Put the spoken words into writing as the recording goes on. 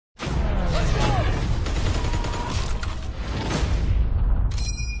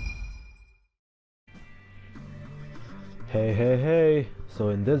Hey, so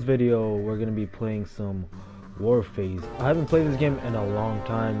in this video we're gonna be playing some Warface. I haven't played this game in a long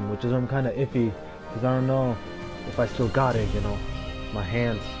time, which is I'm kind of iffy because I don't know if I still got it, you know. My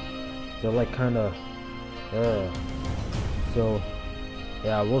hands, they're like kind of so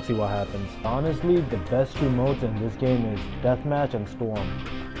yeah, we'll see what happens. Honestly, the best two modes in this game is Deathmatch and Storm.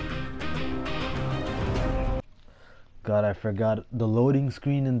 God, I forgot, the loading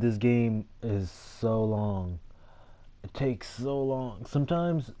screen in this game is so long. It takes so long.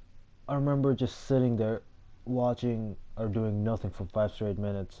 Sometimes I remember just sitting there watching or doing nothing for 5 straight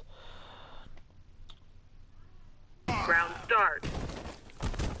minutes. Ground start.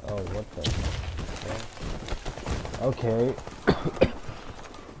 Oh, what the? Okay.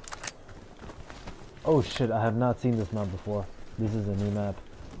 Oh shit, I have not seen this map before. This is a new map.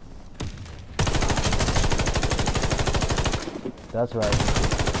 That's right.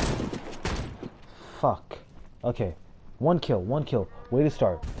 Fuck. Okay. One kill. Way to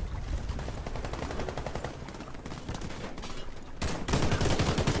start.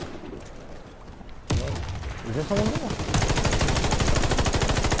 Is there someone there?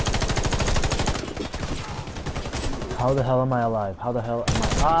 How the hell am I alive? How the hell am I?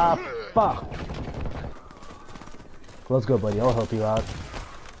 Ah, fuck! Let's go, buddy. I'll help you out.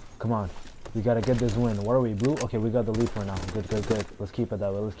 Come on. We gotta get this win. What are we, blue? Okay, we got the lead for now. Good. Let's keep it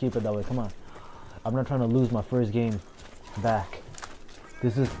that way. Come on. I'm not trying to lose my first game back.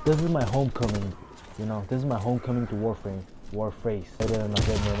 This is my homecoming. You know, this is my homecoming to Warface. I did in a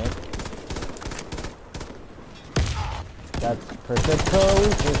good minute. That's perfect.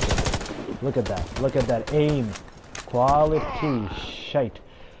 Look at that aim. Quality shite.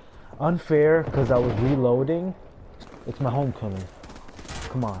 Unfair because I was reloading. It's my homecoming.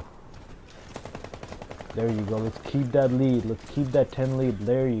 Come on. There you go. Let's keep that lead. Let's keep that 10 lead.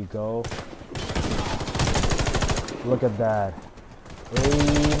 There you go. Look at that.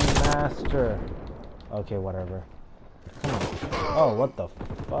 Aim master. Okay, whatever. Come on. Oh, what the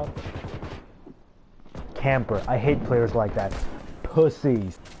fuck? Camper. I hate players like that.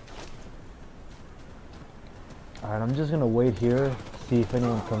 Pussies. Alright, I'm just gonna wait here, see if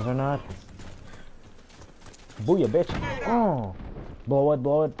anyone comes or not. Booyah, bitch. Oh. Blow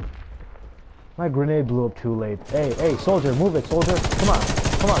it. My grenade blew up too late. Hey, soldier, move it, soldier. Come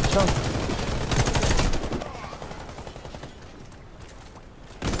on, chunk.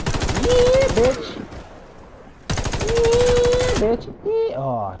 Yeah, bitch.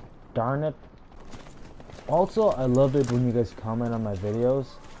 Oh, darn it. Also, I love it when you guys comment on my videos.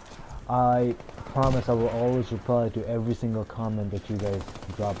 I promise I will always reply to every single comment that you guys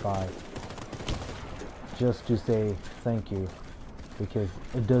drop by. Just to say thank you. Because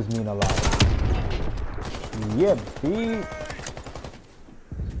it does mean a lot. Yeah, B.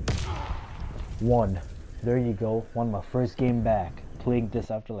 Won. There you go. Won my first game back. Playing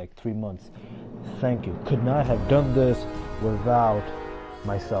this after like 3 months. Thank you. Could not have done this without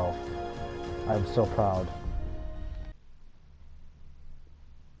myself. I'm so proud.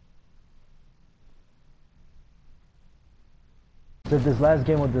 So this last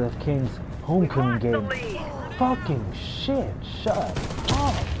game was the King's homecoming game. Fucking shit. Shut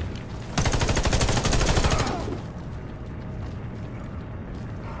up.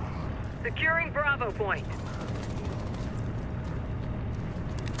 Securing Bravo point.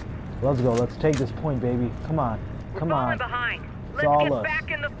 Let's go. Let's take this point, baby. Come on. Behind. It's Let's all get us.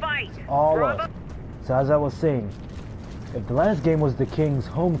 back in the fight. All us. So as I was saying, if the last game was the King's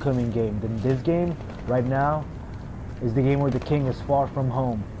homecoming game, then this game right now is the game where the King is far from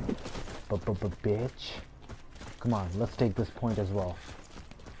home. But bitch. Come on, let's take this point as well.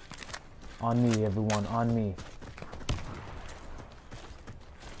 On me, everyone, on me.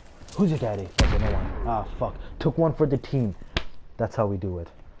 Who's your daddy? Okay, no one. Ah, fuck. Took one for the team. That's how we do it.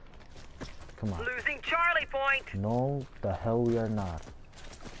 Come on. Losing Charlie point. No, the hell we are not.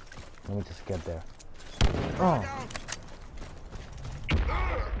 Let me just get there. Oh.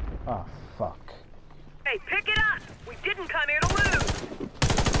 Ah, fuck. Hey, pick it up. We didn't come here to lose.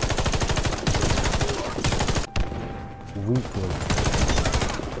 Weakly.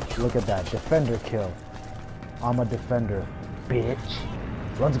 Look at that. Defender kill. I'm a defender. Bitch.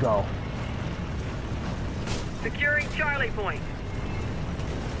 Let's go. Securing Charlie point.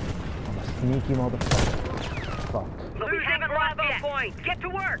 I'm a sneaky motherfucker. Fuck. Losing Bravo point. Get to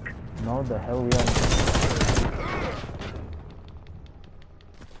work. No, the hell we are.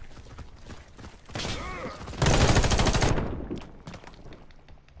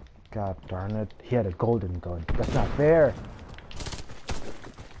 God darn it. He had a golden gun. That's not fair.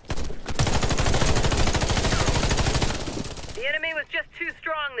 The enemy was just too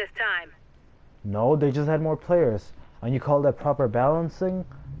strong this time. No, they just had more players. And you call that proper balancing?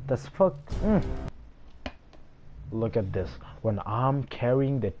 That's fuck. Look at this. When I'm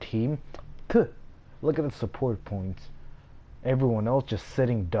carrying the team, look at the support points. Everyone else just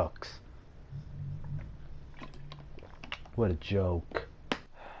sitting ducks. What a joke.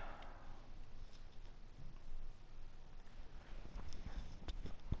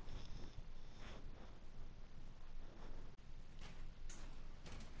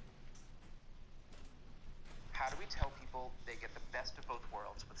 How do we tell people they get the best of both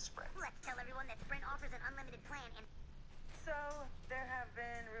worlds with Sprint? Let's tell everyone that Sprint offers an unlimited plan and... So, there have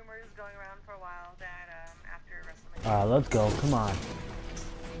been rumors going around for a while that after WrestleMania... Alright, let's go. Come on.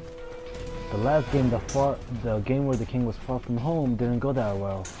 The last game, the game where the king was far from home didn't go that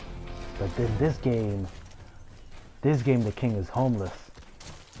well. But then this game, the king is homeless.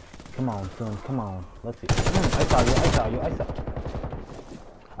 Come on, son. Come on. Let's see.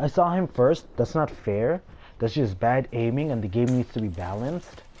 I saw him first. That's not fair. That's just bad aiming, and the game needs to be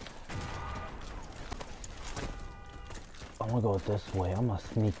balanced. I'm gonna go this way. I'm gonna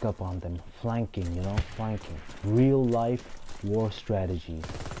sneak up on them. Flanking, you know? Flanking. Real life war strategies.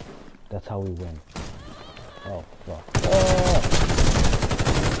 That's how we win. Oh, fuck. Oh!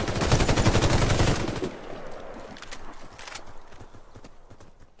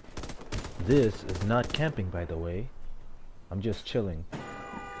 This is not camping, by the way. I'm just chilling.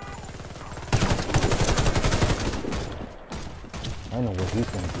 I know what he's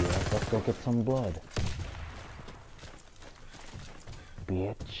gonna do. Let's go get some blood.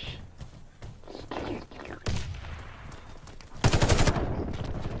 Bitch.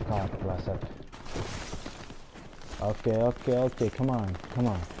 God bless it. Okay, come on.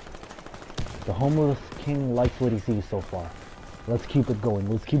 The homeless king likes what he sees so far. Let's keep it going.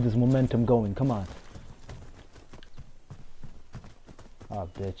 Let's keep this momentum going. Come on. Oh,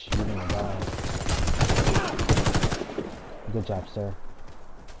 bitch, you're gonna die. Good job, sir.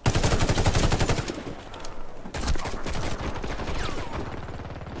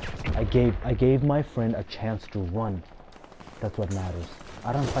 I gave my friend a chance to run. That's what matters.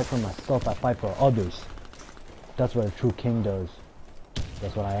 I don't fight for myself, I fight for others. That's what a true king does.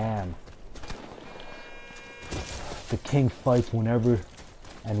 That's what I am. The king fights whenever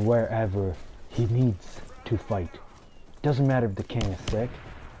and wherever he needs to fight. Doesn't matter if the king is sick.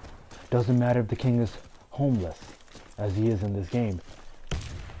 Doesn't matter if the king is homeless, as he is in this game.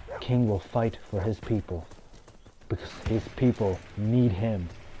 King will fight for his people because his people need him.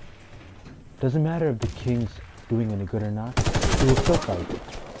 Doesn't matter if the king's doing any good or not, he will still fight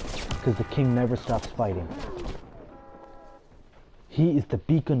because the king never stops fighting. He is the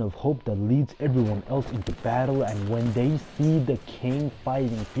beacon of hope that leads everyone else into battle, and when they see the king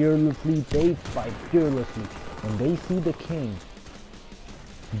fighting fearlessly, they fight fearlessly. When they see the king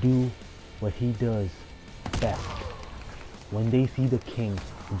do what he does best, when they see the king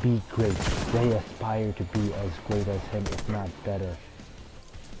be great, they aspire to be as great as him, if not better.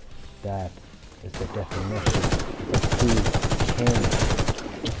 That is the definition of true king.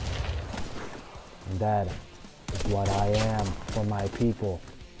 And that is what I am for my people.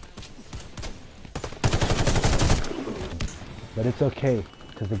 But it's okay,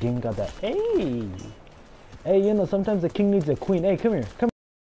 because the king got that. Hey, you know, sometimes the king needs a queen. Hey, come here.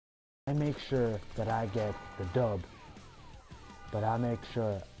 I make sure that I get the dub, but I make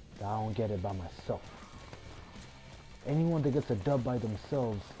sure that I don't get it by myself. Anyone that gets a dub by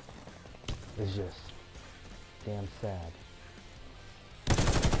themselves is just damn sad.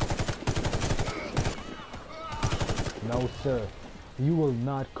 No, sir. You will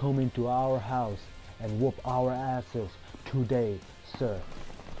not come into our house and whoop our asses today, sir.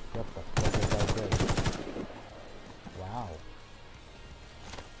 What the fuck is that doing? Wow.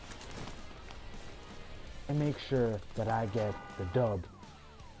 I make sure that I get the dub,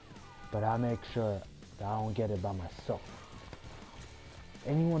 but I make sure that I don't get it by myself.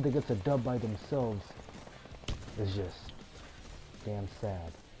 Anyone that gets a dub by themselves is just damn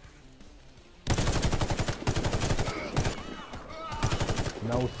sad.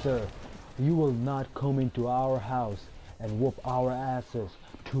 No, sir. You will not come into our house and whoop our asses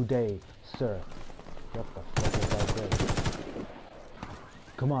today, sir. What the fuck is that doing?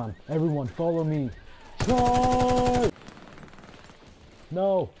 Come on, everyone, follow me. Charge!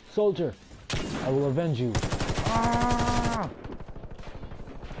 No, soldier. I will avenge you. Ah!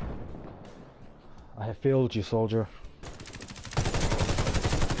 I have failed you, soldier.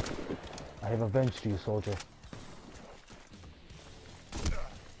 I have avenged you, soldier.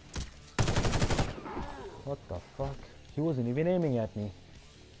 What the fuck? He wasn't even aiming at me.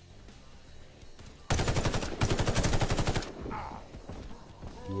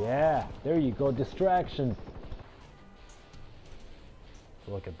 Yeah, there you go, distraction.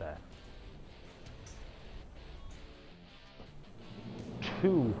 Look at that.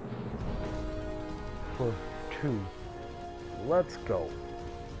 2 for 2. Let's go.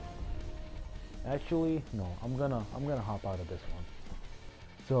 Actually, no, I'm gonna hop out of this one.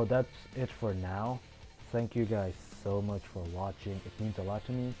 So that's it for now. Thank you guys so much for watching. It means a lot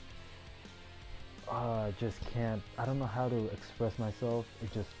to me. I just can't, I don't know how to express myself.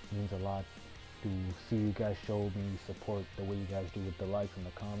 It just means a lot to see you guys show me support the way you guys do with the likes and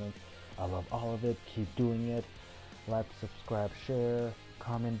the comments. I love all of it. Keep doing it. Like, subscribe, share,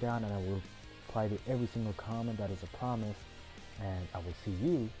 comment down, and I will reply to every single comment. That is a promise. And I will see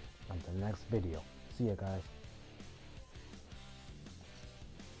you on the next video. See ya, guys.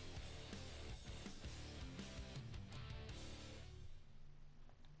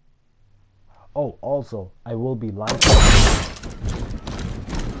 Oh, also, I will be live.